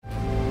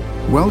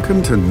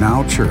Welcome to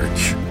Now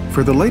Church.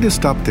 For the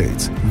latest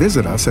updates,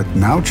 visit us at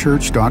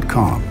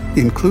nowchurch.com,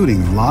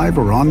 including live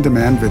or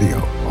on-demand video,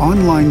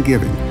 online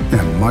giving,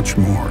 and much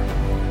more.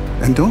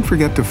 And don't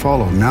forget to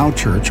follow Now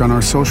Church on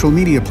our social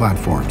media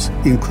platforms,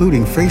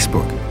 including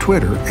Facebook,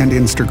 Twitter, and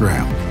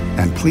Instagram.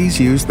 And please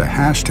use the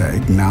hashtag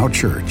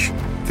NowChurch.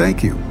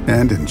 Thank you,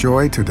 and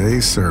enjoy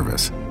today's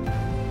service.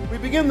 We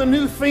begin the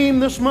new theme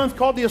this month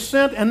called The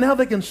Ascent, and now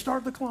they can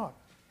start the clock.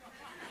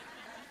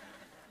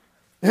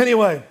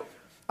 Anyway,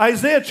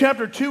 Isaiah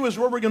chapter 2 is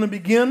where we're going to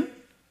begin.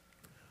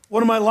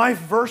 One of my life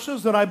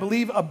verses that I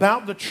believe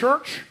about the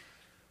church,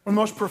 one of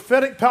the most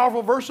prophetic,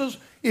 powerful verses.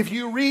 If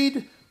you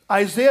read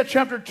Isaiah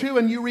chapter 2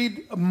 and you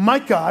read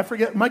Micah, I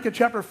forget, Micah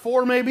chapter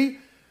 4 maybe,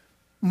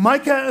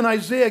 Micah and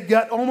Isaiah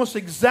got almost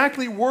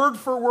exactly word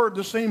for word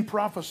the same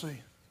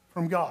prophecy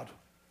from God.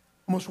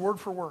 Almost word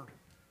for word.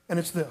 And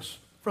it's this.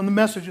 From the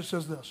Message it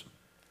says this.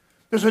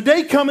 There's a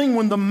day coming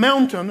when the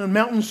mountain, and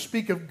mountains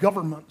speak of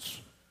governments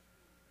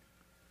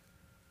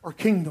or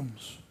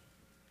kingdoms.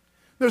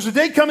 There's a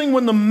day coming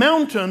when the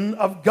mountain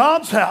of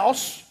God's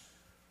house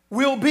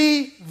will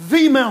be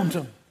the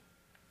mountain,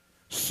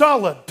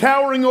 solid,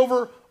 towering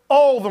over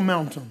all the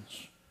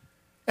mountains,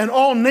 and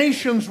all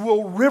nations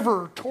will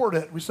river toward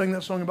it. We sang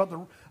that song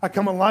about I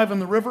come alive in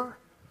the river.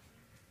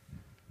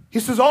 He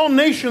says all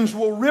nations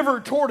will river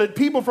toward it.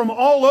 People from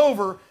all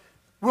over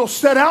will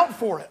set out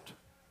for it.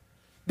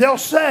 They'll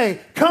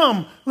say,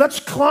 come, let's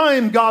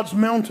climb God's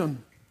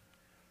mountain.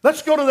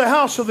 Let's go to the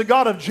house of the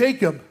God of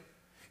Jacob.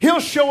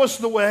 He'll show us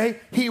the way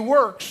He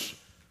works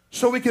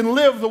so we can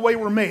live the way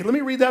we're made. Let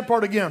me read that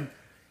part again.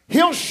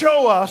 He'll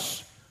show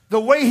us the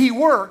way He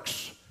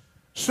works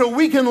so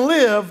we can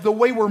live the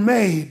way we're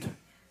made.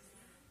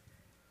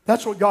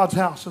 That's what God's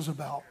house is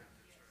about.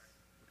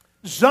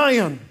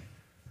 Zion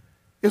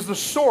is the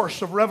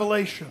source of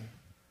revelation.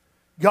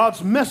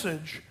 God's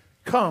message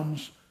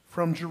comes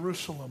from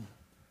Jerusalem.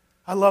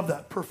 I love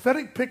that.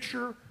 Prophetic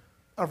picture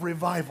of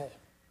revival.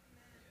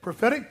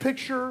 Prophetic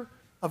picture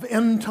of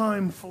end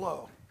time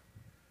flow.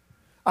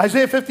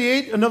 Isaiah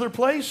 58, another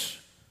place.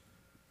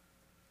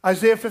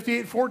 Isaiah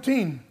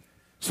 58:14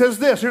 says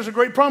this. Here's a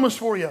great promise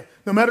for you.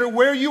 No matter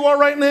where you are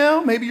right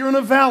now, maybe you're in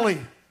a valley,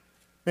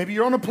 maybe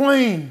you're on a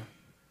plain.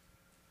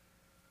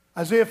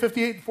 Isaiah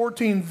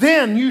 58:14,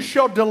 then you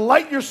shall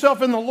delight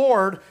yourself in the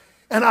Lord,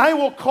 and I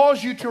will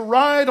cause you to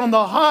ride on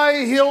the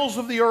high hills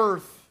of the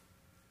earth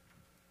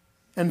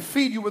and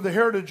feed you with the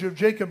heritage of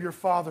Jacob your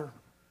father.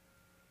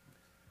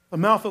 The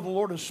mouth of the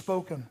Lord has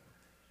spoken.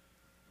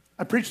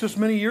 I preached this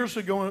many years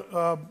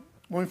ago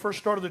when we first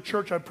started the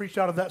church. I preached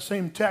out of that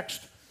same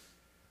text.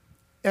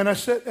 And I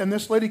said, and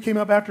this lady came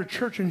up after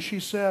church and she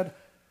said,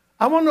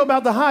 I want to know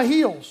about the high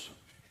heels.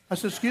 I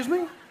said, excuse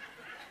me?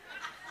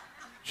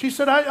 She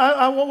said,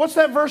 what's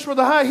that verse with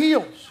the high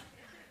heels?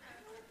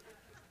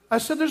 I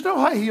said, there's no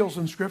high heels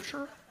in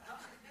Scripture.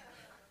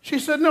 She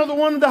said, no, the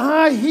one with the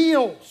high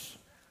heels.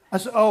 I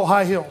said, oh,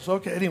 high heels.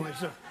 Okay, anyway.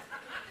 So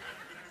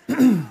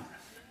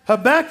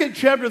Habakkuk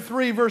chapter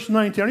 3, verse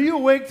 19. Are you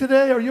awake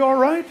today? Are you all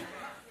right?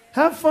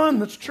 Have fun.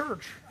 That's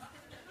church.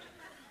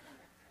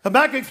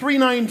 Habakkuk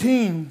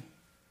 3:19.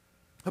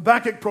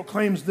 Habakkuk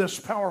proclaims this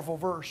powerful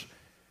verse.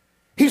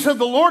 He said,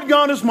 the Lord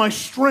God is my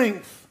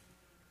strength,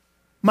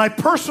 my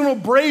personal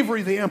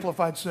bravery, the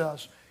Amplified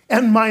says,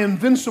 and my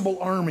invincible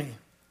army.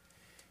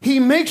 He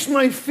makes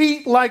my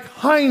feet like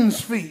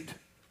hinds' feet.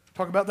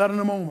 Talk about that in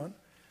a moment.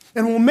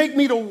 And will make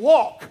me to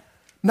walk,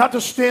 not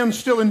to stand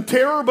still in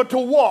terror, but to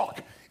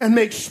walk and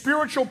make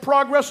spiritual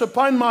progress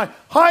upon my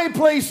high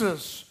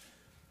places,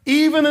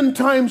 even in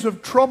times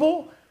of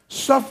trouble,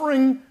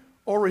 suffering,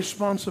 or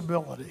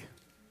responsibility.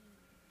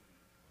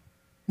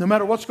 No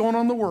matter what's going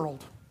on in the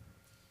world,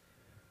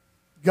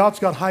 God's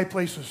got high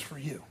places for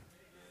you.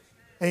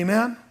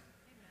 Amen?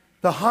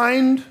 The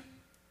hind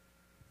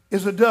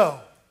is a doe,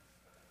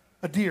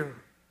 a deer,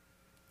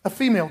 a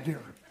female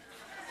deer.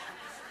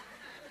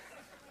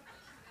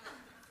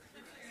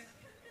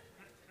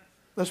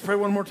 Let's pray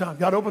one more time.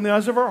 God, open the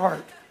eyes of our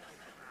heart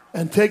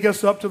and take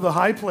us up to the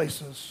high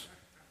places.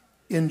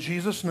 In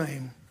Jesus'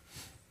 name,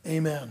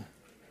 amen.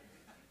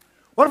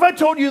 What if I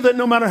told you that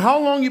no matter how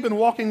long you've been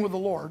walking with the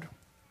Lord,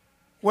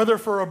 whether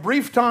for a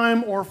brief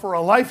time or for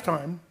a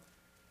lifetime,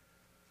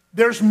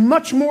 there's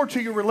much more to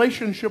your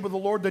relationship with the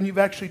Lord than you've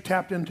actually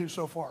tapped into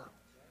so far.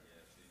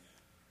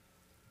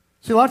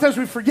 See, a lot of times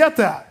we forget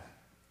that.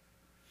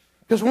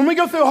 Because when we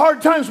go through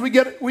hard times, we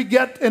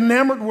get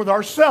enamored with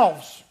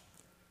ourselves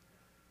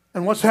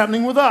and what's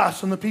happening with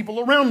us and the people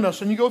around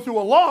us. And you go through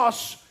a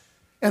loss,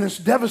 and it's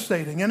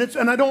devastating. And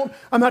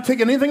I'm not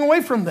taking anything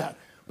away from that.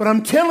 But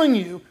I'm telling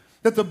you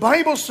that the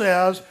Bible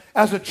says,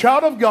 as a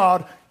child of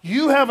God,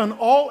 you have an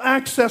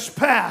all-access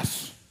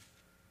pass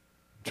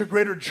to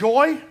greater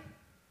joy,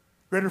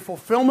 greater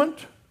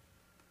fulfillment,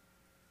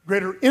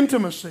 greater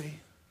intimacy,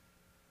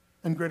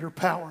 and greater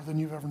power than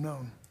you've ever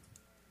known.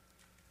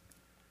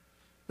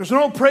 There's an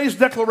old praise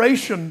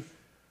declaration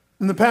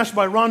in the past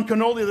by Ron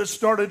Canoli that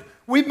started,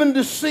 we've been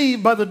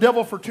deceived by the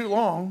devil for too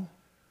long.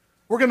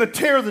 We're going to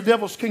tear the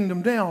devil's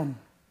kingdom down.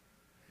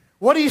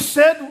 What he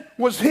said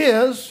was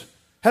his,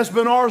 has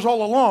been ours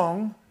all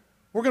along.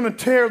 We're going to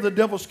tear the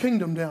devil's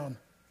kingdom down.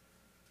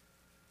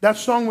 That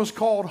song was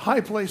called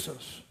High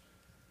Places.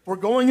 We're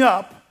going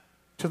up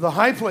to the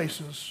high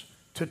places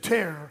to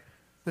tear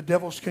the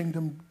devil's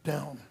kingdom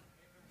down.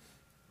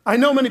 I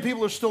know many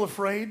people are still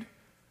afraid.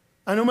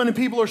 I know many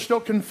people are still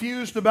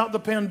confused about the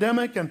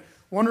pandemic and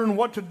wondering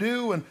what to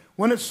do and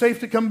when it's safe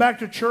to come back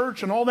to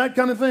church and all that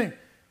kind of thing.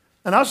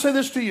 And I'll say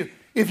this to you.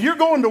 If you're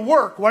going to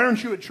work, why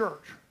aren't you at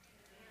church?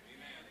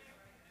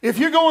 If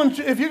you're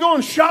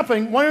going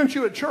shopping, why aren't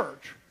you at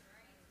church?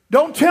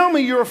 Don't tell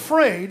me you're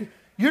afraid.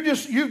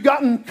 You've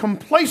gotten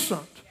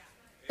complacent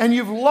and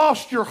you've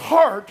lost your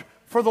heart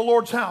for the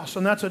Lord's house,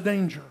 and that's a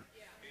danger.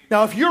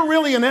 Now, if you're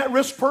really an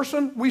at-risk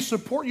person, we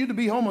support you to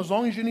be home as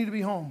long as you need to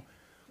be home.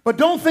 But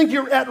don't think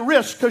you're at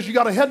risk because you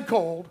got a head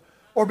cold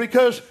or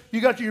because you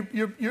got a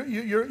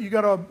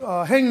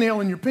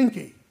hangnail in your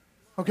pinky.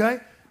 Okay?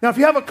 Now, if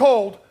you have a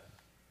cold,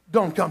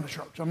 don't come to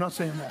church. I'm not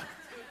saying that.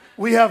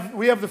 We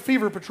have the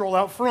fever patrol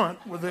out front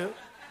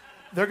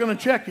they're going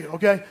to check you.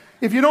 Okay?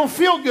 If you don't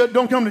feel good,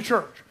 don't come to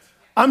church.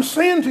 I'm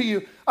saying to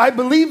you, I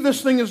believe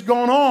this thing has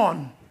gone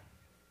on.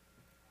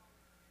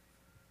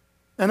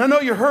 And I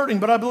know you're hurting,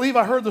 but I believe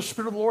I heard the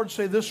Spirit of the Lord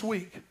say this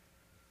week,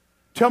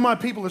 tell my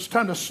people it's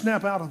time to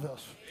snap out of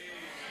this.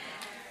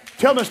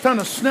 Tell them it's time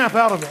to snap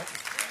out of it.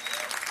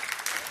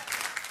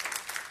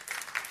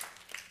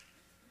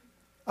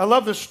 I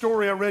love this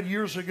story I read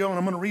years ago, and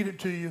I'm going to read it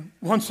to you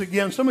once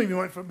again. Some of you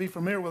might be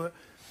familiar with it.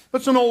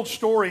 But it's an old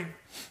story,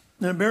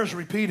 and it bears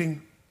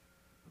repeating.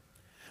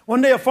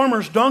 One day a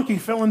farmer's donkey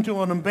fell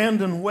into an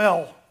abandoned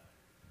well.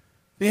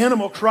 The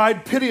animal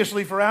cried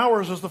piteously for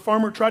hours as the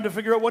farmer tried to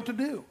figure out what to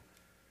do.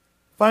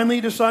 Finally,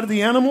 he decided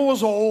the animal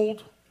was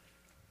old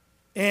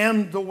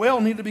and the well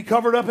needed to be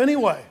covered up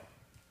anyway.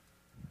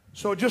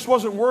 So it just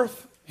wasn't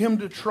worth him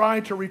to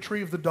try to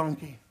retrieve the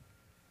donkey.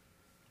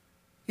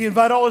 He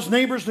invited all his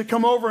neighbors to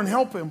come over and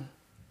help him.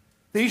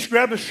 They each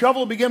grabbed a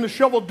shovel and began to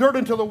shovel dirt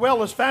into the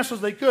well as fast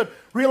as they could.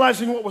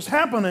 Realizing what was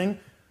happening,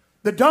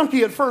 the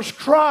donkey at first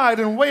cried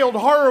and wailed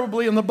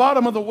horribly in the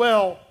bottom of the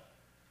well.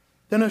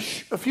 Then a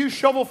few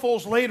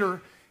shovelfuls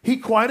later, he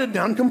quieted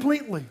down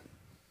completely.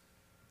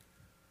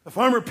 The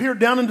farmer peered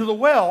down into the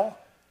well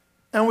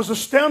and was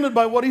astounded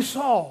by what he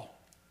saw.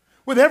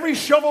 With every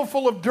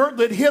shovelful of dirt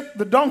that hit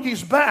the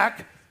donkey's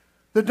back,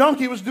 the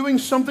donkey was doing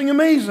something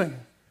amazing.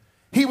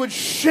 He would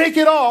shake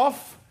it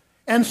off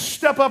and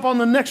step up on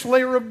the next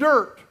layer of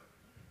dirt.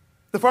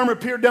 The farmer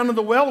peered down into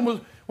the well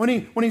and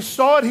when he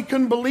saw it, he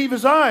couldn't believe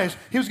his eyes.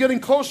 He was getting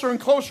closer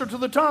and closer to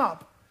the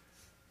top.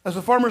 As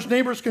the farmer's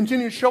neighbors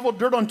continued to shovel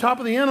dirt on top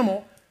of the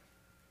animal,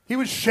 he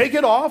would shake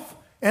it off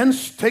and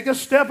take a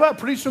step up.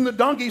 Pretty soon the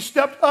donkey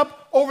stepped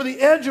up over the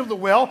edge of the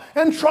well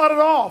and trotted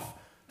off,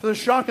 to the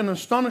shock and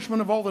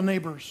astonishment of all the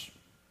neighbors.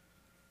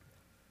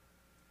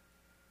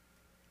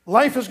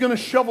 Life is going to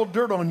shovel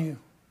dirt on you.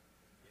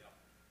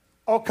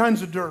 All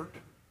kinds of dirt.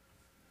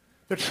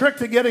 The trick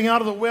to getting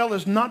out of the well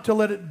is not to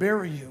let it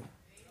bury you,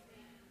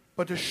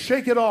 but to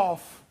shake it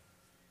off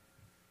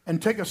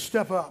and take a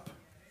step up.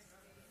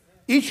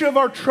 Each of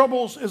our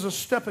troubles is a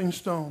stepping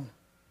stone.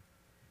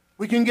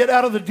 We can get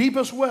out of the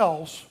deepest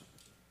wells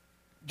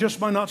just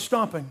by not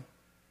stopping,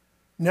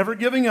 never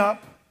giving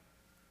up,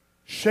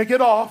 shake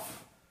it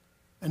off,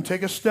 and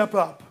take a step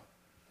up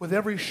with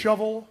every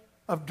shovel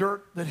of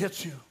dirt that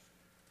hits you.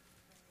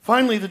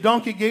 Finally, the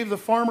donkey gave the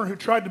farmer who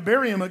tried to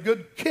bury him a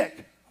good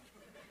kick.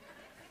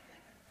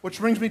 Which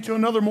brings me to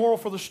another moral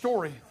for the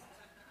story.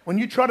 When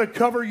you try to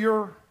cover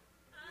your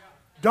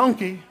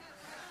donkey,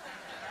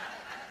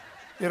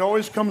 it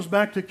always comes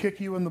back to kick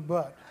you in the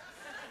butt.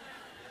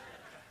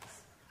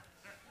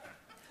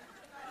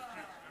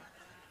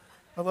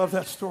 I love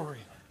that story.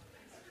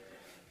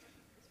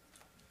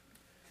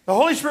 The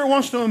Holy Spirit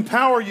wants to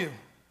empower you.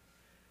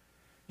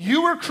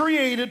 You were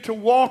created to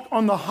walk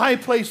on the high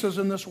places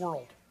in this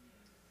world.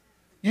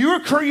 You were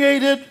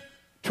created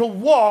to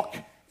walk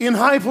in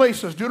high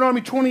places.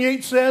 Deuteronomy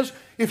 28 says,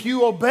 if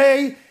you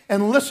obey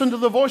and listen to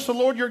the voice of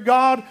the Lord your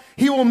God,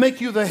 He will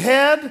make you the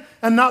head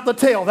and not the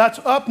tail. That's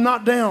up,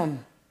 not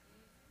down.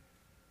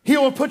 He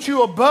will put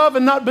you above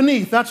and not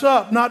beneath. That's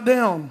up, not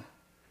down.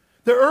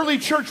 The early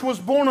church was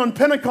born on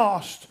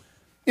Pentecost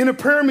in a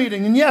prayer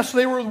meeting. And yes,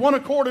 they were with one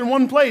accord in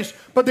one place,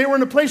 but they were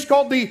in a place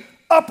called the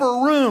upper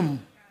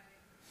room.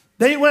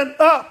 They went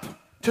up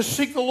to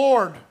seek the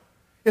Lord.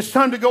 It's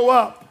time to go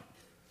up.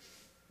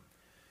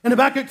 In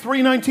Habakkuk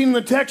 3:19 in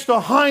the text, a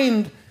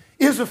hind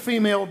is a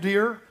female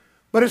deer,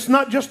 but it's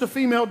not just a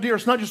female deer.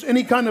 It's not just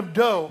any kind of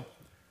doe.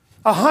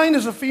 A hind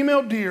is a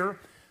female deer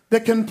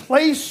that can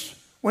place,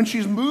 when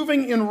she's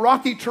moving in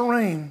rocky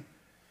terrain,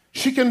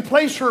 she can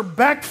place her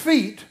back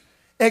feet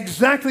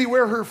exactly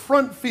where her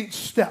front feet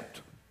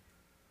stepped.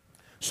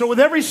 So with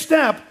every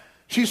step,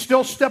 she's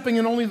still stepping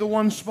in only the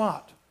one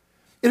spot.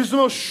 It is the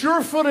most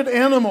sure-footed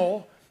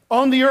animal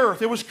on the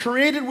earth. It was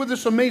created with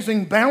this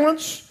amazing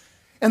balance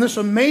and this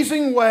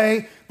amazing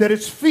way that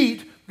its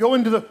feet go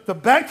into the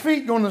back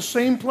feet go in the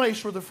same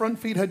place where the front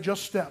feet had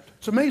just stepped.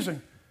 It's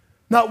amazing.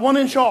 Not 1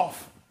 inch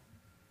off.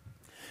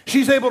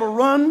 She's able to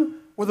run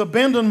with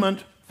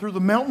abandonment through the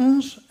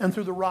mountains and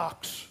through the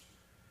rocks.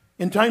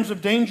 In times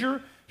of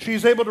danger, she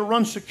is able to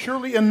run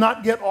securely and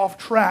not get off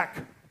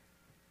track.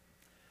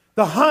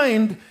 The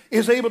hind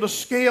is able to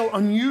scale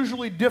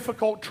unusually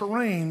difficult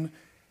terrain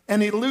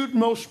and elude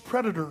most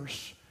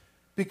predators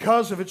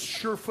because of its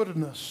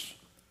sure-footedness.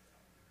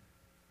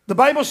 The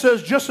Bible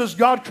says, just as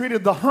God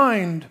created the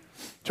hind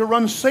to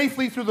run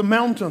safely through the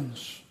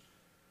mountains,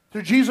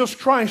 through Jesus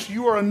Christ,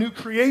 you are a new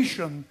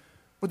creation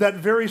with that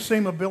very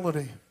same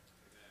ability.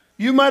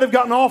 You might have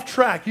gotten off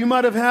track. You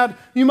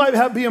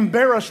might be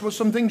embarrassed with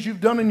some things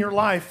you've done in your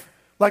life,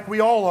 like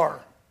we all are.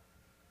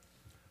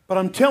 But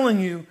I'm telling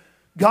you,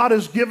 God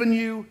has given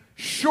you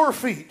sure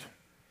feet.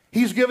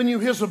 He's given you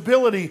His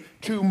ability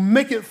to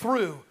make it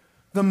through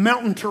the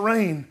mountain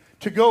terrain,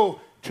 to go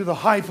to the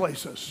high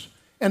places,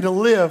 and to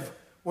live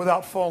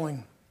without falling.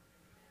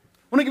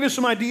 I want to give you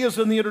some ideas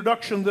in the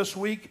introduction this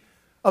week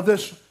of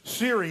this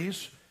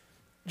series.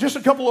 Just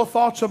a couple of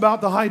thoughts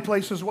about the high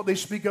places, what they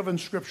speak of in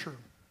Scripture.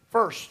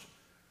 First,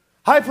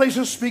 high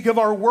places speak of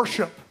our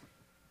worship.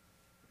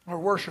 Our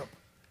worship.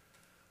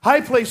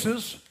 High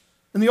places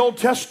in the Old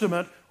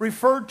Testament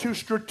referred to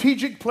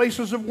strategic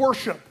places of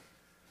worship.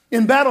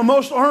 In battle,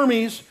 most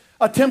armies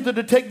attempted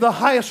to take the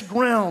highest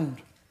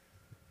ground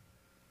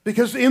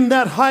because in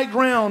that high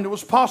ground, it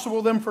was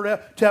possible for them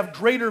to have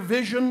greater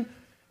vision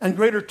and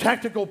greater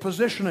tactical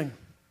positioning.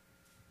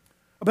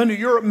 I've been to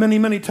Europe many,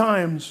 many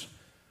times.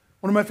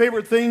 One of my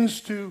favorite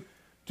things to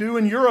do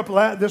in Europe,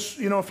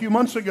 a few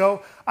months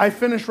ago, I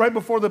finished right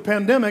before the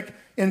pandemic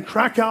in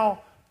Krakow,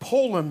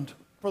 Poland,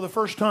 for the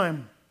first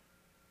time.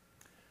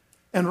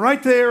 And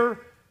right there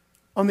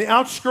on the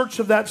outskirts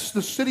of the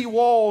city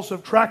walls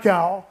of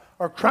Krakow,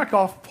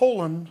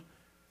 Poland,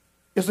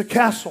 is a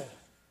castle.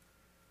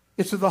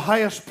 It's at the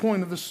highest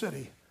point of the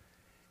city.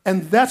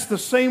 And that's the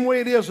same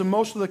way it is in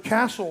most of the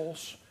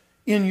castles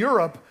in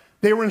Europe.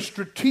 They were in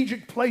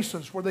strategic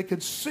places where they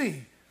could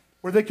see,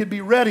 where they could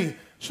be ready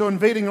so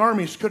invading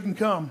armies couldn't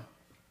come.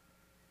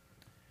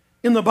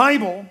 In the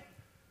Bible,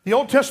 the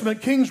Old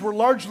Testament kings were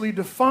largely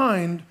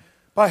defined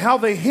by how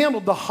they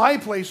handled the high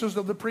places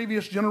of the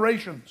previous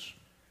generations.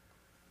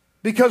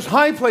 Because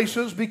high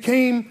places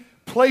became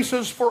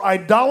places for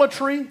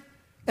idolatry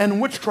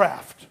and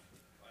witchcraft.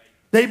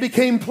 They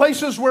became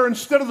places where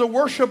instead of the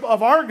worship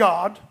of our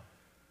God,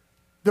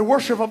 the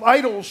worship of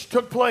idols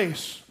took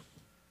place.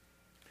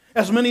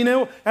 As many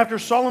know, after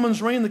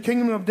Solomon's reign, the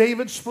kingdom of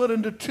David split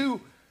into two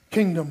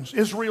kingdoms,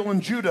 Israel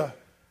and Judah.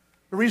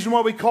 The reason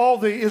why we call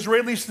the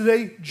Israelis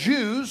today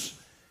Jews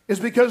is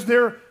because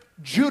they're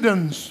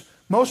Judans.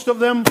 Most of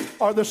them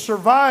are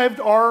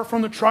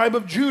from the tribe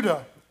of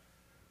Judah,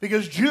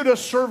 because Judah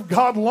served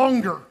God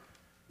longer.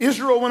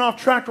 Israel went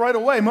off track right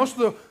away.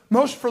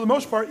 For the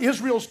most part,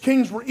 Israel's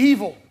kings were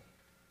evil,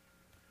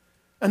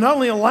 and not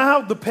only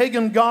allowed the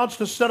pagan gods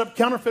to set up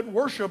counterfeit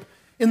worship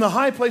in the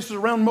high places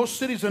around most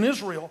cities in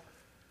Israel,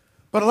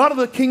 but a lot of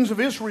the kings of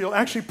Israel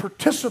actually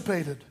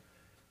participated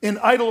in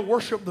idol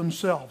worship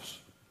themselves.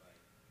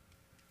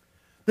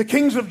 The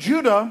kings of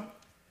Judah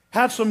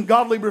had some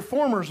godly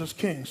reformers as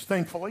kings,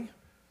 thankfully.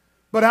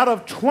 But out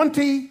of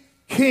 20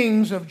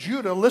 kings of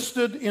Judah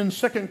listed in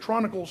 2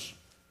 Chronicles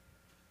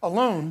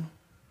alone,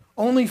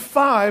 only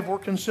 5 were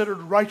considered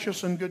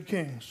righteous and good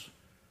kings.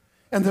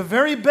 And the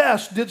very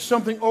best did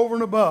something over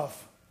and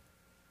above.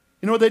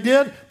 You know what they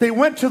did? They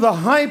went to the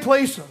high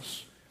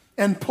places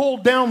and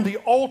pulled down the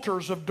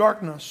altars of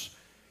darkness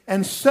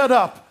and set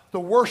up the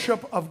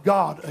worship of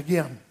God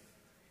again.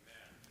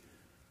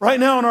 Right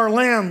now in our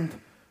land,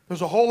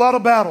 there's a whole lot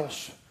of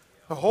battles,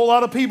 a whole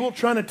lot of people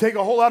trying to take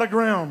a whole lot of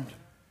ground.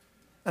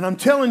 And I'm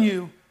telling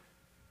you,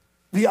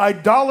 the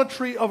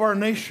idolatry of our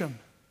nation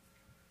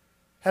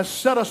has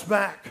set us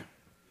back.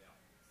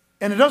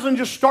 And it doesn't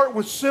just start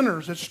with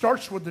sinners, it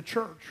starts with the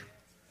church.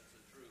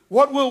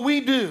 What will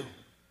we do?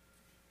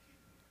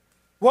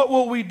 What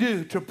will we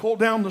do to pull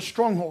down the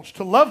strongholds?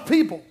 To love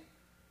people,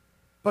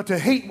 but to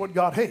hate what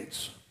God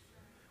hates.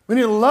 We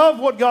need to love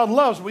what God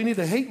loves. We need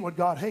to hate what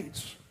God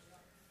hates.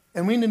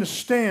 And we need to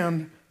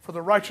stand for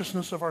the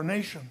righteousness of our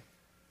nation.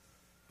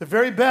 The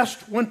very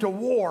best went to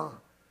war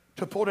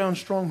to pull down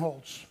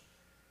strongholds.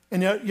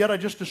 And yet I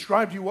just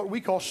described to you what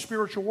we call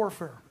spiritual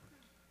warfare.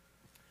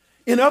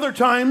 In other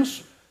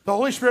times, the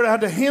Holy Spirit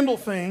had to handle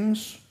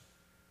things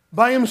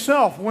by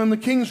himself when the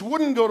kings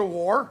wouldn't go to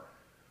war,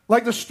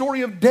 like the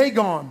story of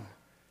Dagon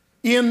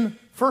in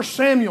 1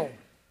 Samuel.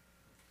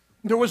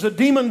 There was a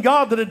demon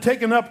god that had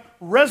taken up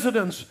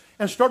residence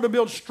and started to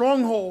build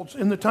strongholds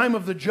in the time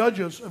of the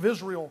judges of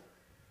Israel.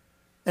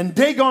 And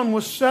Dagon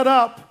was set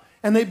up,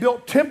 and they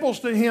built temples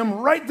to him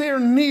right there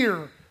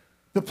near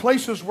the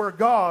places where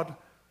God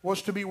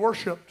was to be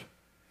worshipped.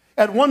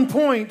 At one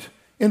point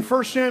in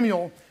 1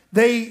 Samuel,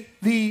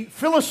 the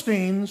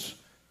Philistines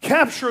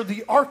captured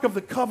the Ark of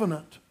the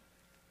Covenant,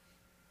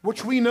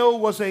 which we know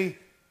was a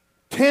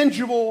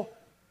tangible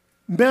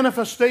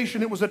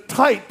manifestation. It was a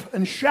type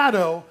and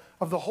shadow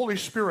of the Holy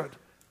Spirit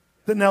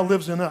that now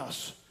lives in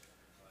us.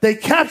 They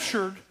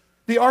captured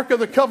the Ark of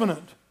the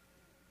Covenant,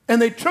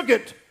 and they took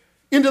it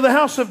into the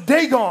house of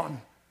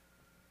Dagon,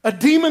 a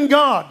demon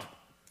god.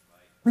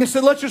 They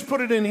said, let's just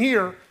put it in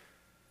here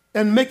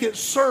and make it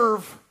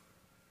serve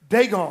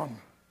Dagon.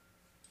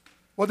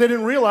 What they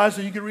didn't realize,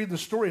 and you can read the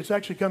story, it's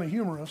actually kind of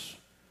humorous.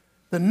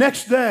 The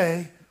next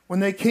day, when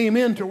they came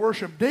in to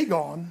worship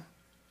Dagon,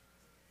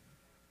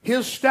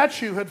 his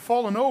statue had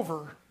fallen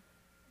over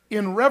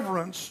in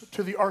reverence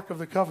to the Ark of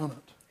the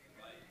Covenant.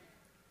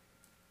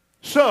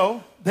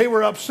 So they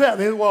were upset.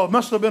 Well, it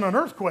must have been an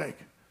earthquake.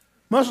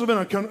 Must have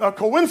been a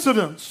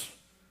coincidence.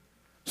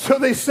 So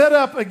they set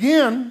up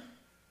again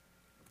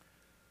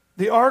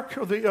the ark,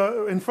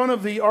 in front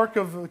of the Ark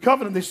of the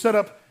Covenant, they set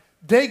up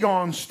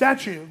Dagon's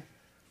statue.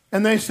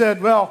 And they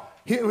said, well,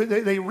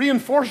 they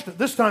reinforced it.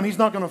 This time he's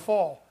not going to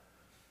fall.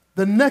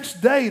 The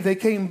next day they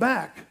came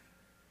back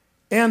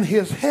and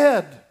his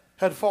head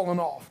had fallen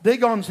off.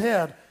 Dagon's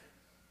head.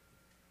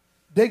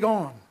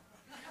 Dagon.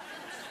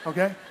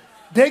 Okay?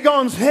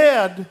 Dagon's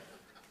head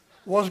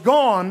was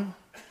gone,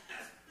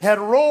 had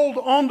rolled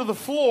onto the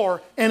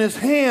floor, and his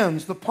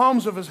hands, the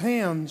palms of his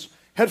hands,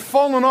 had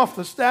fallen off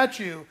the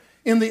statue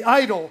in the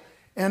idol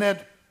and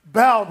had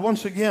bowed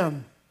once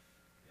again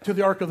to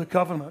the Ark of the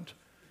Covenant.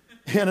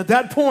 And at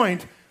that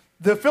point,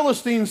 the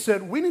Philistines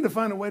said, we need to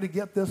find a way to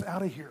get this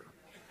out of here.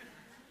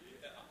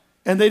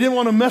 And they didn't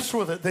want to mess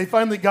with it. They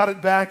finally got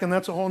it back, and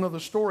that's a whole other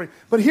story.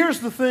 But here's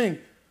the thing.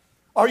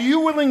 Are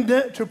you willing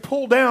to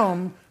pull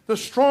down the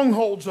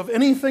strongholds of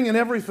anything and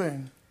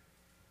everything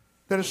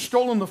that has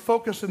stolen the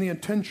focus and the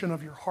attention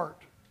of your heart?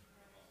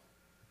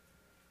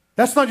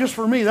 That's not just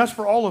for me, that's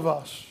for all of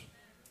us.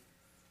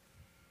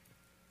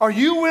 Are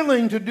you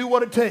willing to do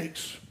what it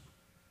takes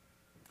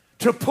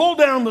to pull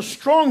down the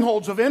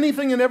strongholds of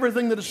anything and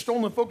everything that has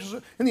stolen the focus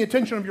and the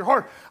attention of your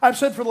heart? I've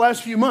said for the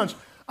last few months,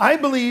 I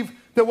believe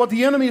that what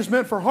the enemy has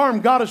meant for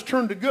harm, God has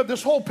turned to good.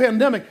 This whole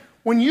pandemic,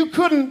 when you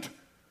couldn't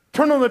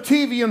turn on the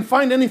TV and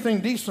find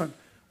anything decent,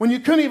 when you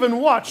couldn't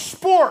even watch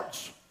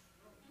sports,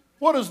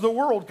 what is the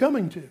world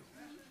coming to?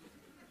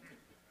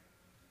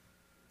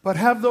 But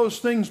have those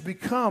things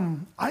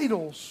become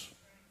idols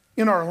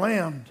in our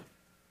land?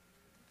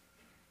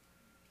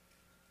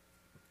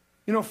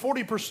 You know,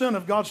 40%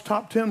 of God's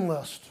top 10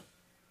 list,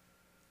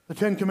 the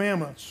 10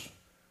 Commandments,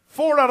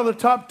 4 out of the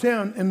top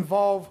 10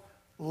 involve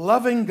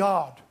loving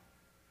God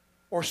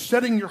or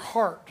setting your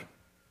heart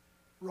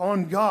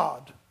on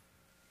God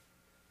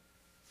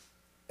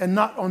and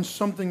not on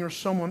something or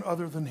someone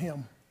other than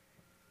Him.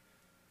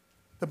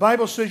 The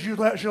Bible says you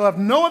shall have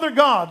no other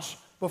gods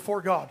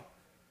before God.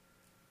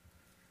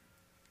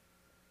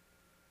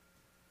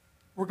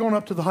 We're going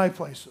up to the high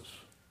places,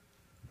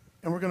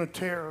 and we're going to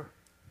tear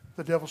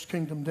the devil's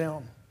kingdom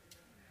down.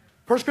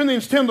 1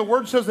 Corinthians 10, the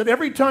word says that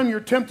every time you're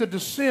tempted to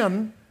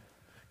sin,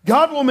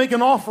 God will make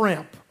an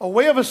off-ramp, a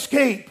way of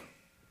escape.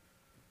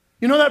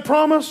 You know that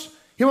promise?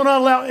 He will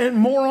not allow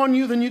more on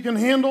you than you can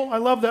handle. I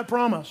love that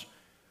promise.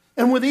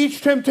 And with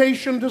each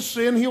temptation to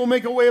sin, He will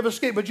make a way of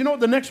escape. But you know what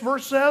the next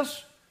verse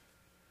says?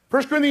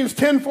 1 Corinthians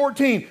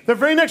 10:14. The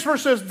very next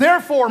verse says,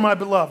 therefore, my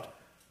beloved.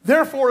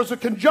 Therefore is a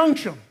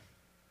conjunction.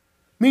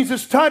 Means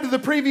it's tied to the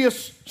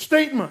previous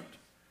statement.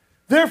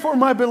 Therefore,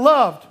 my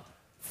beloved,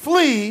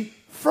 flee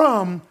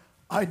from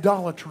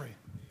idolatry.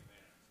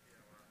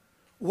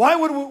 Why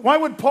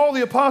would Paul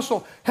the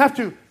Apostle have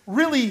to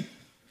really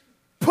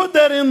put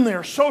that in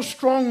there so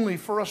strongly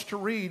for us to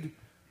read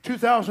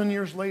 2,000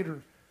 years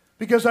later?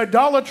 Because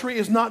idolatry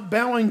is not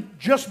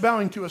just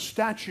bowing to a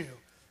statue.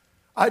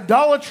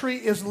 Idolatry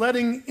is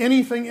letting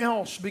anything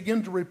else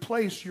begin to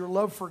replace your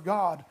love for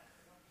God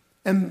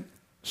and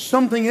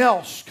something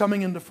else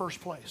coming into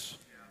first place.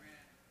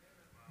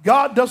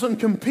 God doesn't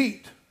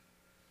compete.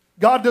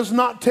 God does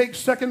not take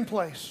second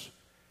place.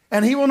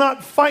 And He will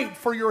not fight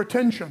for your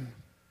attention.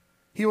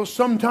 He will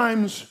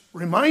sometimes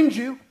remind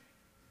you,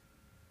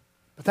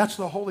 but that's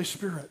the Holy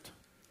Spirit.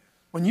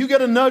 When you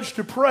get a nudge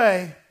to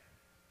pray,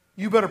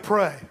 you better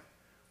pray.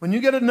 When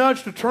you get a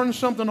nudge to turn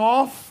something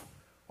off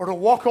or to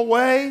walk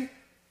away,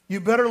 you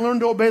better learn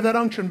to obey that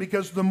unction,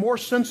 because the more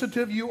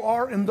sensitive you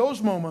are in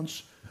those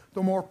moments,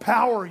 the more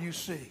power you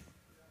see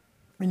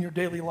in your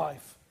daily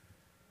life.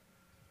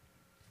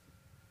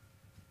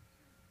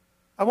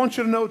 I want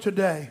you to know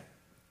today,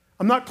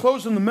 I'm not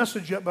closing the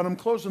message yet, but I'm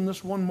closing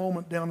this one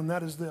moment down, and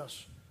that is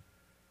this.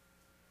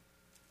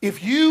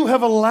 If you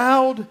have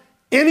allowed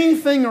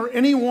anything or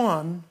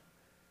anyone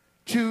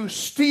to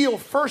steal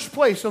first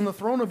place on the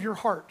throne of your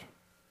heart,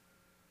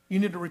 you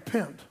need to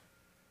repent.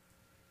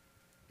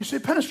 You say,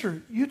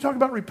 Pastor, you talk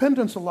about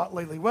repentance a lot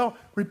lately. Well,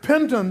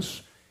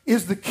 repentance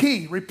is the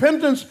key.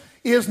 Repentance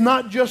is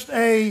not just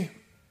I'm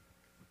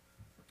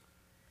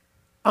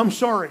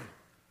sorry.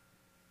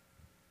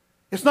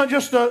 It's not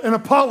just an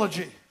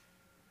apology.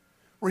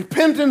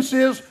 Repentance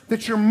is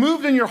that you're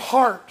moved in your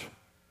heart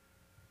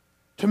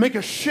to make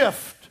a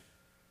shift,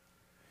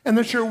 and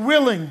that you're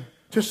willing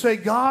to say,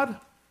 God,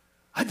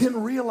 I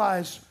didn't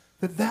realize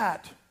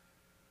that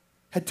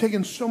had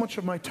taken so much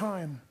of my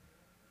time,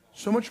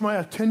 so much of my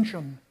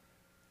attention,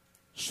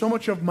 so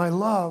much of my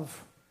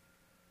love,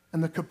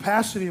 and the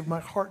capacity of my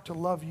heart to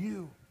love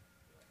you.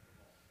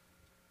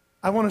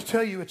 I want to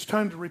tell you it's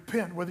time to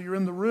repent, whether you're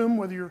in the room,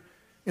 whether you're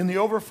in the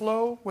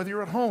overflow, whether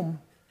you're at home.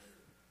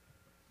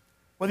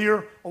 Whether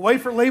you're away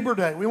for Labor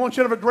Day, we want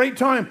you to have a great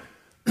time.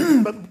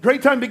 But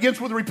great time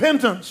begins with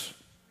repentance.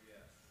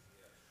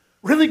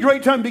 Really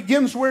great time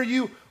begins where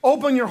you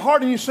open your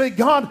heart and you say,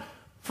 God,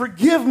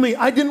 forgive me.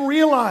 I didn't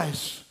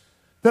realize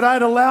that I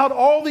had allowed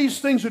all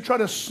these things to try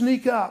to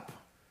sneak up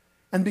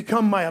and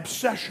become my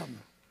obsession,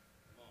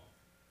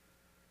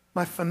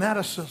 my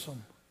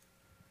fanaticism.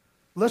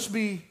 Let's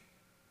be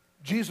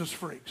Jesus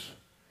freaks.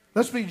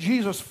 Let's be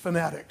Jesus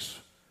fanatics.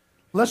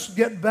 Let's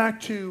get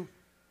back to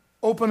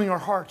opening our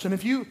hearts. And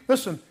if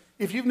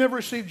you've never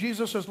received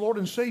Jesus as Lord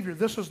and Savior,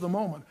 this is the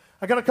moment.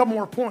 I got a couple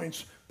more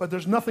points, but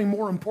there's nothing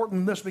more important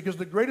than this, because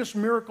the greatest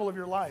miracle of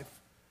your life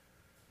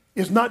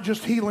is not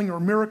just healing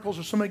or miracles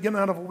or somebody getting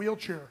out of a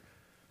wheelchair.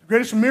 The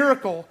greatest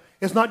miracle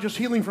is not just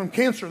healing from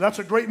cancer. That's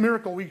a great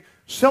miracle. We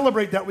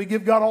celebrate that. We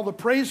give God all the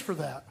praise for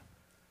that.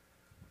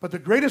 But the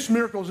greatest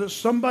miracle is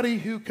somebody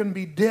who can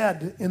be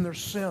dead in their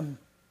sin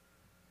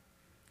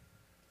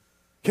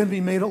can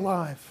be made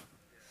alive.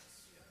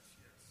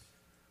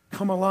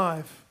 Come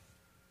alive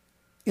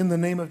in the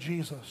name of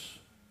Jesus.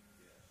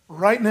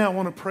 Right now, I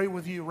want to pray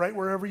with you right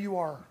wherever you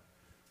are.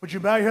 Would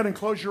you bow your head and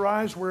close your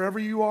eyes wherever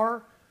you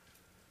are?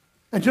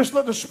 And just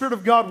let the Spirit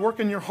of God work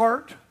in your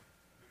heart.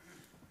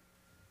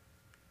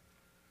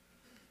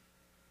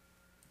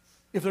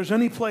 If there's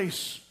any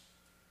place,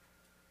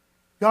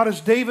 God,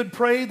 as David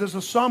prayed, as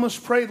the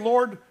psalmist prayed,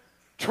 Lord,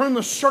 turn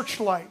the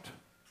searchlight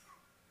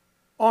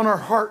on our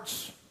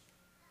hearts.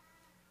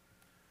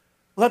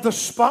 Let the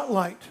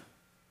spotlight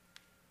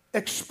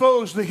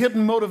expose the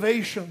hidden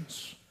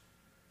motivations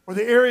or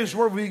the areas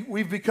where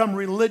we've become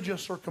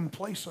religious or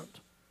complacent.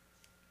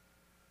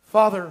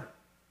 Father,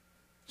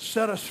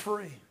 set us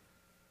free.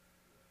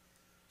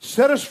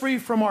 Set us free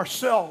from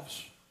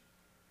ourselves,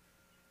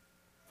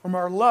 from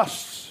our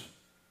lusts,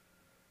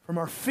 from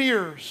our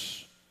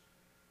fears,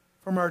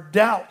 from our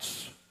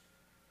doubts,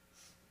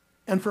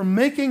 and from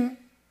making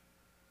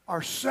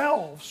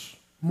ourselves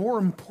more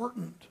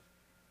important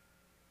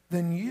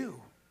than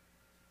you.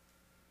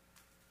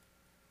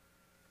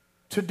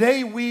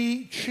 Today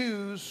we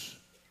choose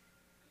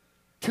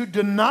to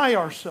deny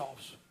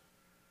ourselves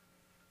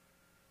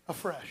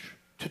afresh,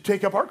 to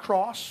take up our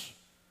cross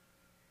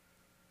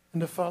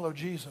and to follow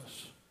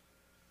Jesus.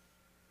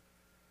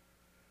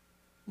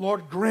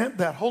 Lord, grant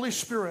that. Holy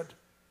Spirit,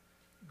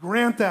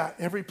 grant that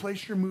every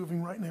place you're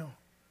moving right now.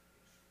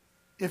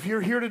 If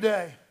you're here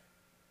today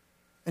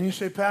and you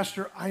say,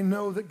 Pastor, I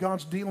know that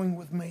God's dealing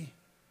with me.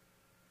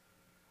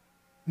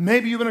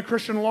 Maybe you've been a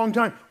Christian a long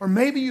time, or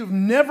maybe you've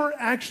never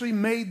actually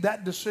made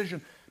that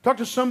decision. Talked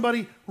to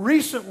somebody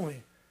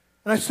recently,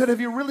 and I said, have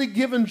you really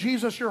given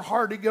Jesus your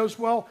heart? He goes,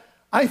 well,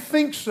 I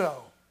think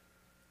so.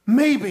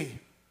 Maybe.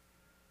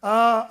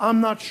 I'm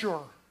not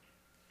sure.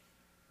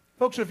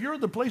 Folks, if you're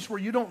at the place where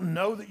you don't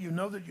know that you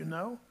know that you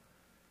know,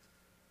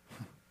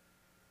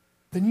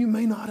 then you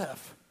may not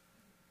have.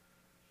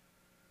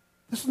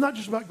 This is not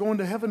just about going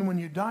to heaven when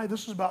you die.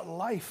 This is about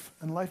life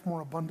and life more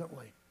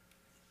abundantly.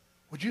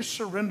 Would you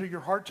surrender your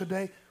heart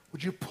today?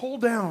 Would you pull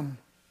down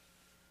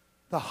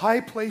the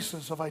high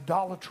places of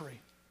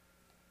idolatry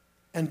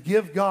and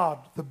give God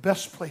the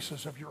best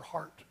places of your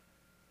heart?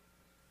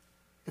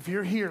 If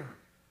you're here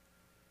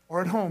or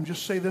at home,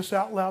 just say this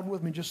out loud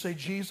with me. Just say,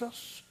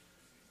 Jesus,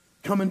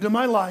 come into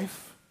my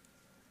life.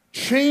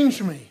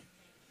 Change me.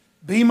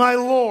 Be my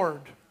Lord.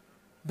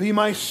 Be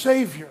my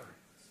Savior.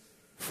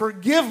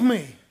 Forgive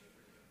me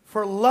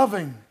for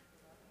loving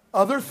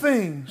other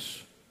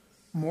things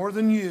more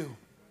than you.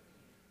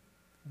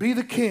 Be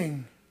the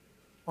King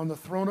on the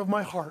throne of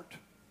my heart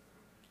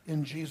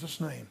in Jesus'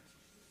 name.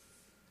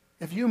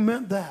 If you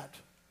meant that,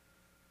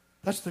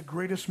 that's the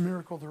greatest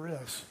miracle there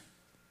is,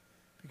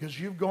 because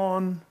you've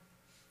gone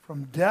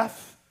from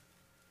death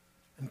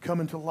and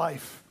come into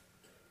life.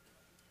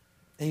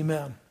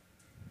 Amen.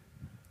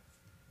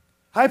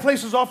 High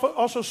places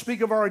also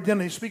speak of our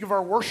identity, speak of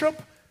our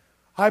worship.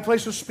 High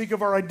places speak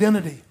of our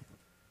identity.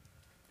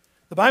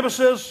 The Bible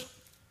says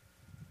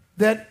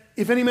that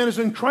if any man is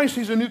in Christ,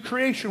 he's a new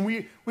creation.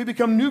 We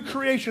become new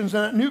creations,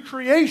 and that new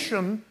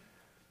creation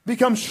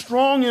becomes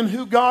strong in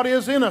who God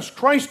is in us.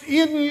 Christ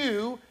in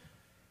you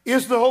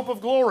is the hope of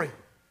glory.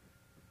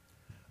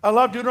 I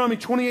love Deuteronomy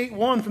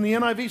 28:1 from the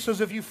NIV. Says,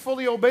 if you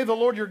fully obey the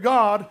Lord your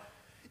God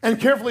and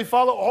carefully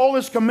follow all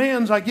his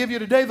commands I give you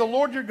today, the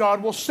Lord your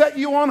God will set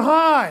you on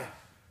high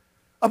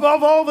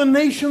above all the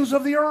nations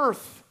of the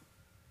earth.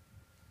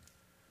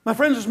 My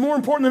friends, it's more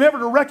important than ever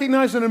to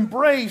recognize and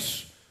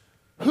embrace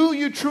who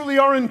you truly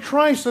are in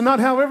Christ and not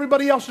how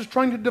everybody else is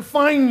trying to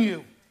define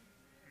you.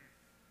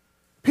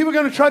 People are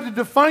going to try to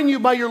define you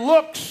by your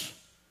looks,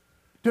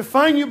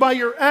 define you by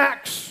your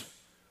acts,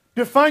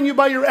 define you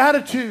by your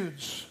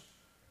attitudes.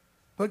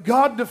 But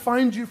God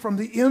defines you from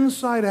the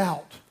inside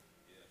out.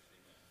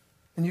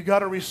 And you got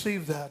to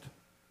receive that.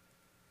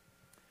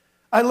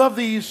 I love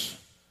these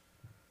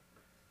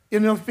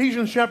in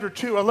Ephesians chapter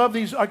 2. I love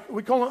these. I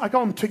call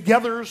them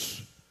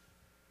togethers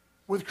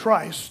with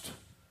Christ.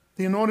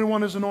 The anointed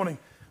one is anointing.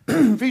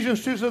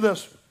 Ephesians 2 says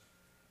this,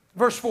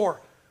 verse 4.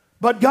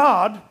 But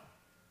God,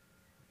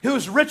 who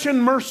is rich in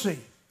mercy,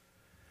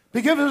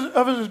 Because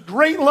of his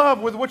great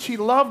love with which he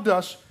loved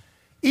us,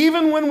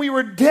 even when we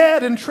were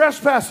dead in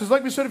trespasses,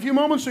 like we said a few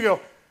moments ago,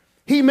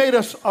 he made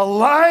us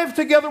alive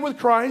together with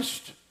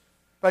Christ.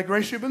 By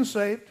grace you've been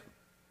saved.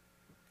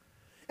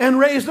 And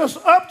raised us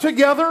up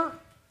together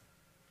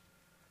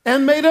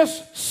and made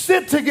us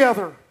sit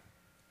together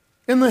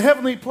in the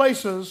heavenly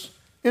places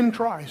in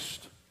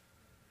Christ.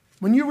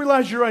 When you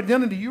realize your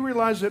identity, you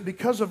realize that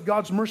because of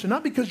God's mercy,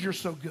 not because you're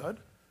so good,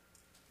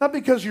 not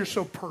because you're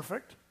so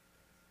perfect,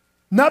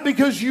 not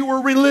because you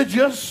were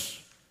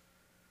religious.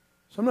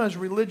 Sometimes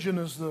religion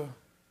is the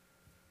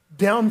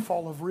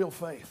downfall of real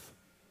faith.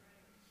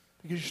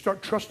 Because you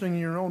start trusting in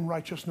your own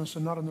righteousness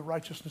and not in the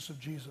righteousness of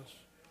Jesus.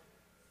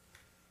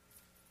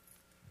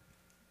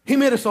 He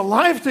made us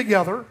alive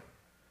together,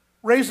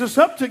 raised us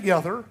up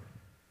together,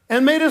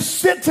 and made us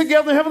sit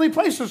together in heavenly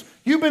places.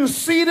 You've been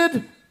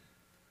seated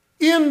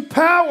in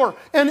power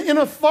and in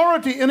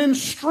authority and in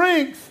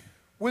strength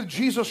with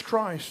Jesus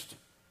Christ.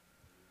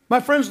 My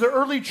friends, the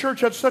early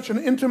church had such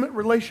an intimate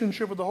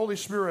relationship with the Holy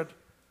Spirit.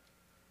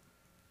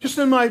 Just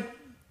in my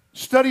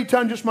study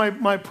time, just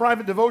my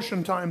private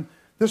devotion time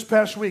this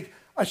past week,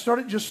 I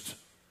started just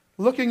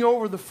looking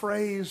over the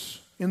phrase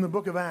in the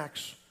book of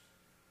Acts,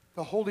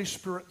 the Holy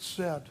Spirit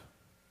said,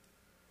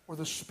 or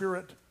the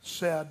Spirit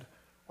said,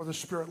 or the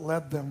Spirit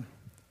led them.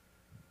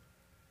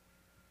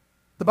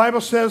 The Bible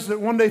says that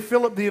one day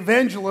Philip the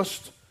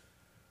evangelist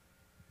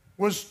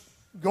was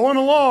going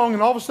along,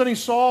 and all of a sudden he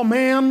saw a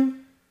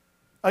man,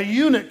 a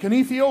eunuch, an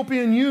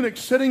Ethiopian eunuch,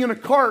 sitting in a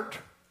cart,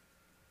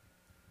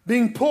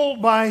 being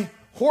pulled by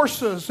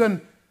horses,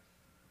 and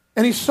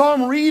he saw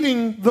him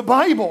reading the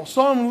Bible,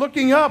 saw him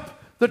looking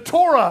up the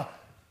Torah.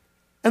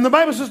 And the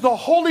Bible says the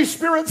Holy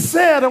Spirit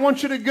said, I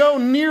want you to go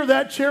near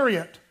that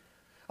chariot.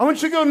 I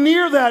want you to go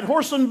near that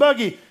horse and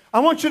buggy. I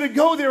want you to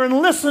go there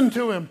and listen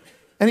to him.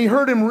 And he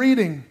heard him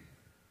reading.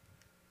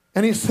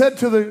 And he said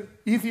to the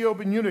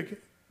Ethiopian eunuch,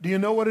 do you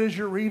know what it is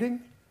you're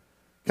reading?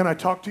 Can I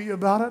talk to you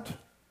about it?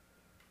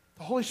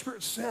 The Holy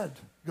Spirit said,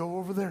 go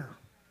over there.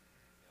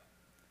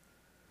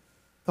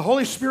 The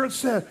Holy Spirit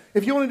said,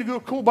 if you wanted to do a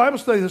cool Bible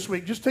study this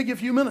week, just take a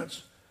few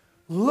minutes.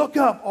 Look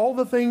up all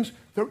the things,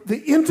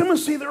 the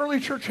intimacy the early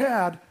church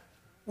had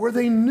where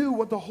they knew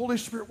what the Holy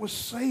Spirit was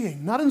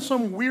saying. Not in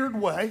some weird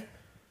way.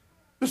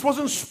 This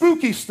wasn't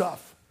spooky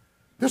stuff.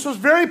 This was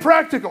very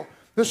practical.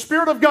 The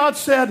Spirit of God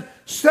said,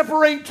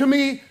 separate to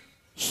me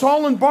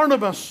Saul and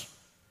Barnabas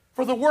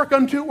for the work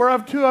unto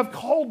whereunto I've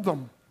called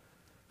them.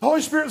 The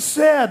Holy Spirit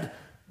said,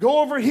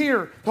 go over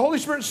here. The Holy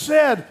Spirit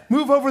said,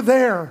 move over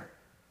there.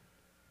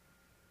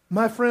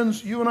 My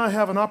friends, you and I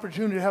have an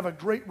opportunity to have a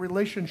great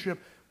relationship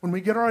when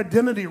we get our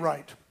identity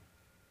right.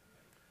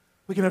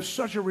 We can have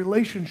such a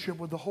relationship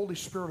with the Holy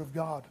Spirit of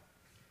God,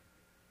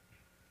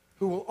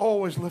 who will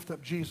always lift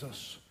up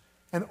Jesus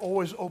and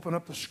always open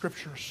up the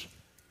Scriptures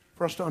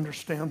for us to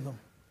understand them.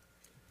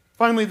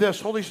 Finally,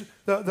 this,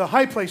 the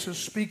high places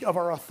speak of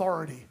our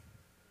authority.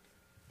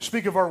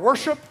 Speak of our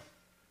worship.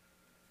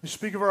 They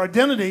speak of our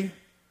identity.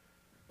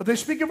 But they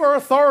speak of our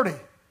authority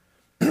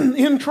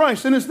in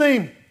Christ, in His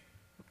name.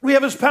 We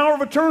have His power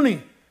of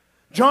attorney.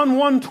 John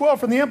 1:12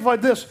 from the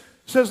Amplified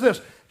says this,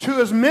 to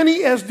as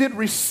many as did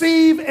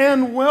receive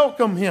and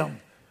welcome Him.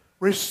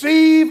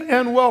 Receive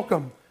and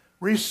welcome.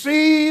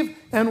 Receive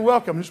and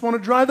welcome. Just want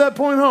to drive that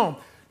point home.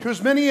 To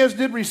as many as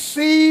did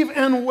receive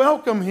and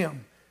welcome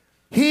Him,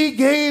 He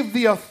gave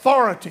the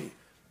authority,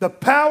 the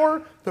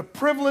power, the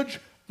privilege,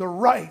 the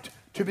right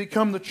to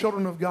become the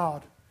children of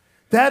God.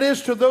 That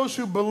is to those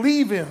who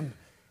believe in,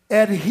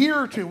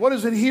 adhere to. What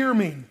does adhere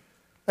mean?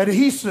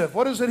 Adhesive.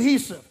 What is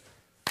adhesive?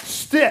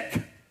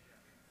 Stick.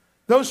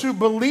 Those who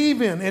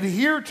believe in,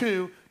 adhere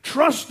to,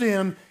 trust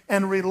in,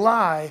 and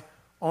rely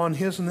on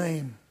His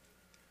name.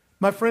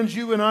 My friends,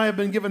 you and I have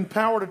been given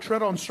power to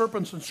tread on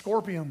serpents and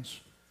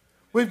scorpions.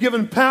 We've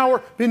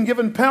been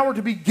given power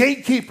to be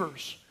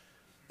gatekeepers.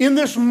 In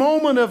this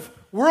moment of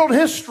world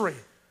history,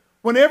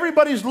 when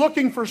everybody's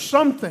looking for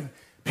something,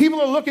 people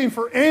are looking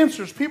for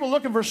answers, people are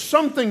looking for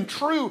something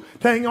true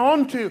to hang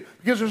on to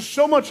because there's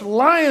so much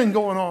lying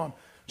going on.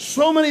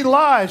 So many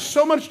lies,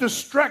 so much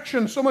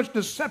distraction, so much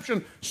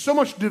deception, so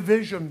much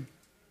division.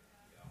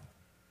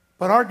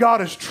 But our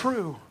God is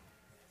true.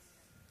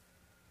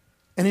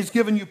 And He's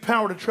given you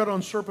power to tread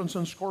on serpents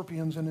and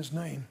scorpions in His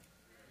name.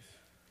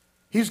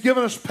 He's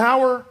given us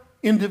power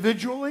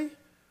individually,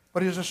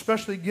 but He's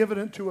especially given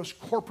it to us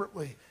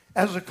corporately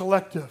as a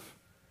collective.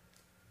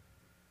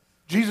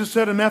 Jesus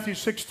said in Matthew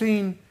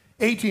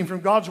 16:18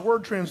 from God's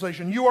Word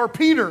translation, you are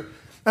Peter,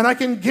 and I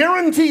can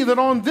guarantee that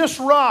on this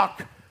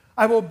rock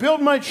I will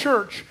build my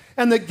church,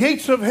 and the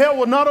gates of hell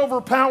will not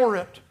overpower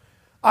it.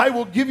 I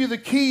will give you the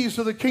keys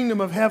to the kingdom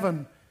of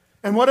heaven.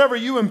 And whatever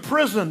you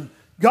imprison,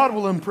 God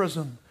will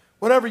imprison.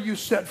 Whatever you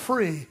set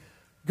free,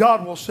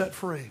 God will set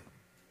free.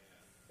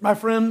 My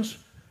friends,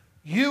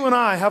 you and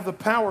I have the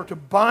power to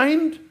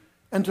bind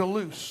and to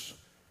loose.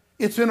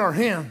 It's in our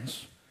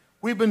hands.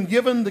 We've been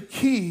given the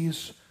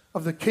keys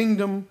of the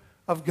kingdom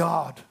of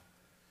God.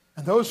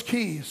 And those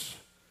keys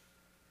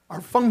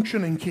are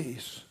functioning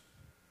keys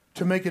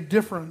to make a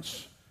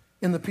difference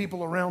in the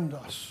people around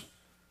us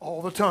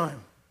all the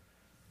time.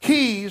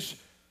 Keys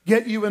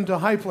get you into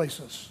high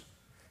places.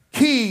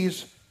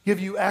 Keys give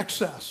you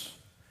access.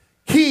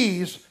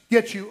 Keys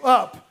get you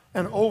up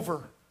and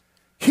over.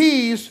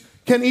 Keys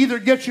can either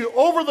get you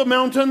over the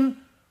mountain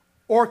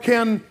or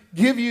can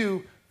give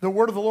you the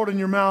word of the Lord in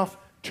your mouth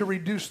to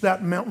reduce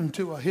that mountain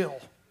to a hill.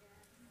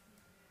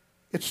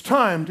 It's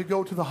time to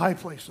go to the high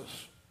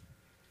places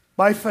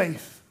by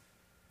faith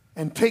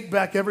and take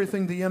back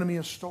everything the enemy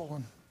has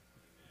stolen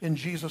in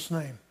Jesus'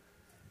 name.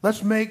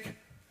 Let's make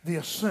the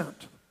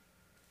ascent.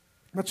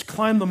 Let's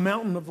climb the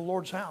mountain of the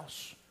Lord's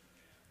house.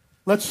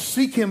 Let's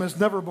seek him as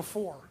never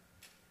before.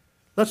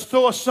 Let's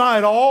throw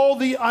aside all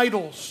the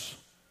idols,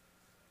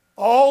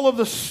 all of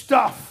the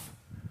stuff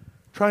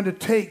trying to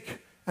take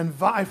and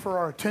vie for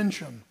our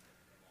attention.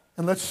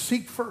 And let's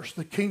seek first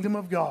the kingdom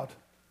of God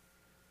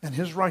and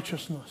his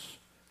righteousness.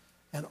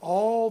 And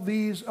all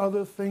these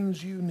other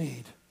things you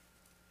need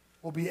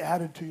will be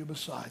added to you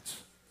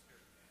besides.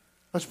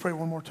 Let's pray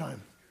one more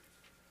time.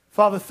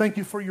 Father, thank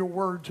you for your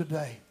word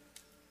today.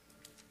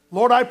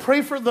 Lord, I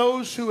pray for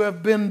those who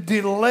have been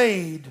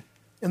delayed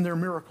in their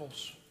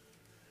miracles.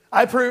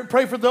 I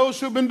pray for those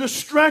who have been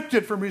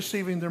distracted from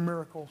receiving their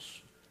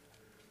miracles.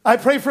 I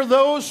pray for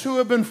those who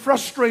have been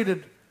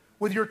frustrated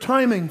with your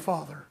timing,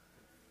 Father.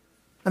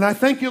 And I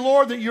thank you,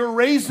 Lord, that you're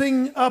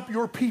raising up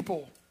your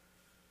people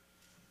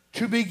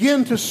to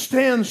begin to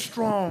stand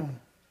strong.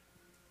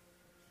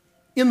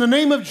 In the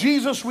name of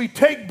Jesus, we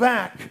take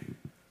back,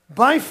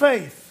 by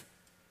faith,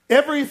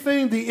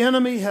 everything the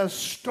enemy has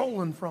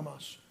stolen from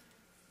us.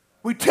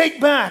 We take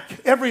back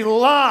every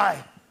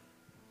lie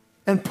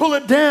and pull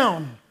it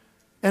down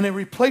and then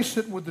replace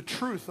it with the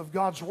truth of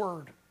God's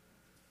word.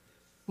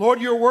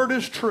 Lord, your word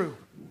is true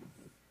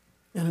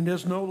and it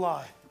is no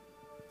lie.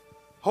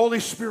 Holy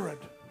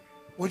Spirit,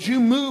 would you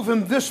move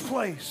in this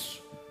place?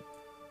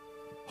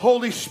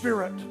 Holy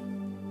Spirit,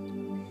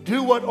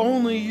 do what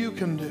only you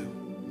can do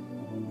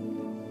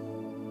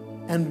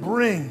and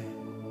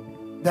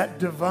bring that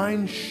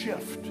divine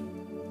shift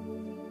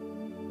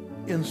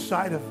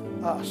inside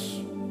of us,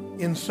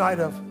 inside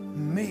of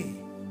me,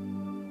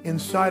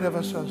 inside of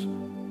us as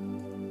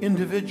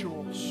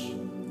individuals,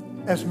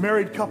 as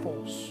married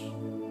couples,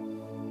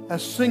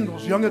 as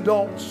singles, young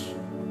adults,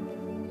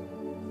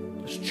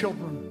 as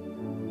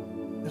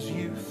children, as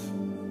youth.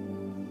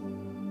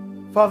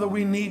 Father,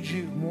 we need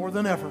you more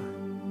than ever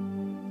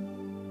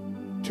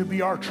to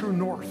be our true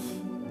north,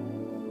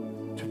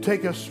 to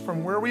take us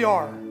from where we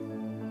are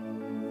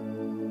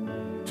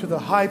to the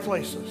high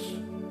places.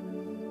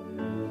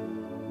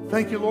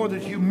 Thank you, Lord,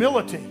 that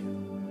humility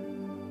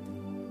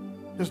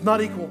does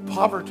not equal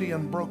poverty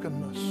and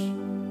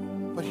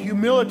brokenness. But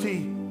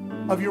humility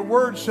of your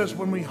word says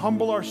when we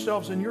humble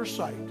ourselves in your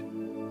sight,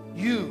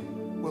 you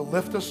will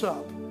lift us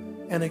up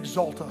and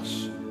exalt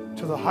us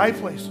to the high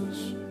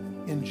places.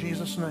 In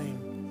Jesus'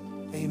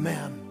 name,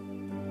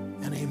 amen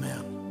and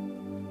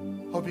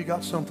amen. Hope you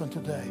got something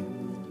today.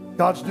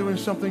 God's doing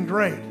something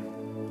great.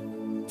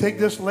 Take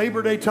this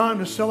Labor Day time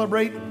to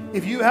celebrate.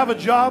 If you have a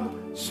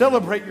job,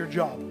 celebrate your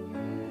job.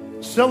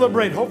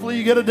 Celebrate. Hopefully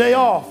you get a day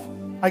off.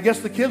 I guess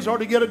the kids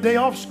already get a day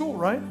off school,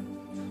 right?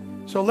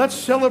 So let's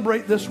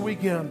celebrate this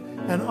weekend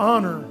and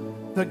honor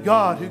the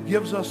God who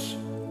gives us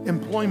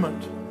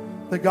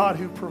employment, the God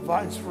who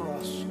provides for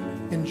us.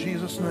 In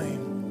Jesus'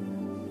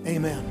 name,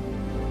 amen.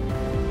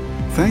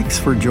 Thanks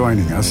for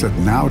joining us at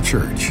Now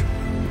Church.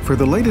 For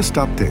the latest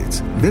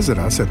updates, visit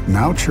us at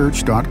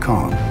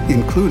nowchurch.com,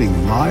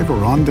 including live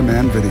or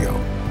on-demand video,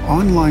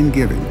 online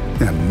giving,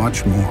 and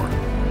much more.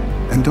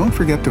 And don't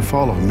forget to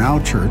follow Now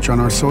Church on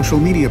our social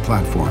media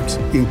platforms,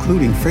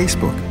 including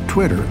Facebook,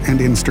 Twitter, and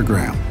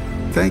Instagram.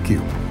 Thank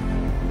you.